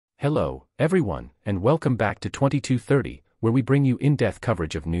Hello, everyone, and welcome back to 2230, where we bring you in-depth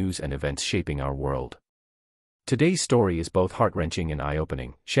coverage of news and events shaping our world. Today's story is both heart-wrenching and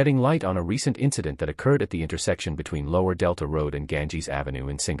eye-opening, shedding light on a recent incident that occurred at the intersection between Lower Delta Road and Gangesavenue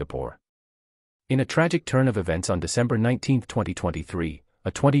in Singapore. In a tragic turn of events on December 19, 2023,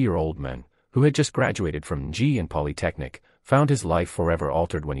 a 20-year-old man, who had just graduated from Ngee Ann Polytechnic, found his life forever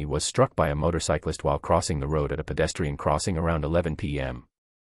altered when he was struck by a motorcyclist while crossing the road at a pedestrian crossing around 11 p.m.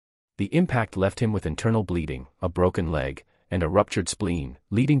 The impact left him with internal bleeding, a broken leg, and a ruptured spleen,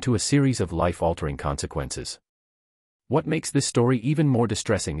 leading to a series of life-altering consequences. What makes this story even more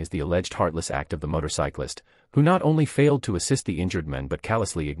distressing is the alleged heartless act of the motorcyclist, who not only failed to assist the injured man but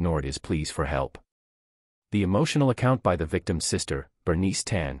callously ignored his pleas for help. The emotional account by the victim's sister, Bernice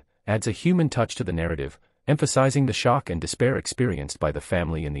Tan, adds a human touch to the narrative, emphasizing the shock and despair experienced by the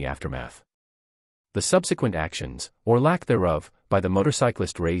family in the aftermath. The subsequent actions, or lack thereof, by the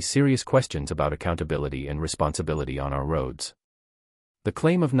motorcyclist raise serious questions about accountability and responsibility on our roads. The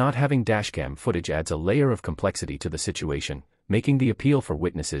claim of not having dashcam footage adds a layer of complexity to the situation, making the appeal for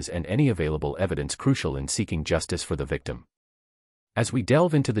witnesses and any available evidence crucial in seeking justice for the victim. As we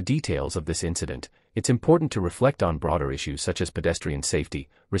delve into the details of this incident, it's important to reflect on broader issues such as pedestrian safety,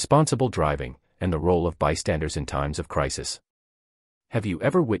 responsible driving, and the role of bystanders in times of crisis. Have you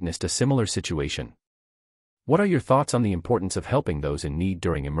ever witnessed a similar situation? What are your thoughts on the importance of helping those in need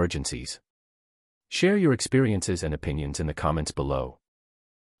during emergencies? Share your experiences and opinions in the comments below.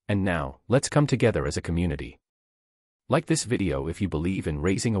 And now, let's come together as a community. Like this video if you believe in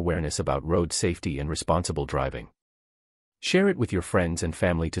raising awareness about road safety and responsible driving. Share it with your friends and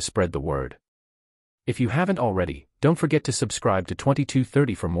family to spread the word. If you haven't already, don't forget to subscribe to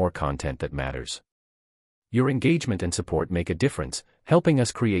 2230 for more content that matters. Your engagement and support make a difference, helping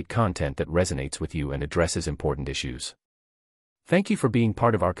us create content that resonates with you and addresses important issues. Thank you for being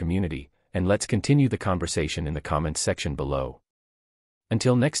part of our community, and let's continue the conversation in the comments section below.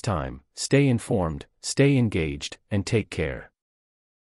 Until next time, stay informed, stay engaged, and take care.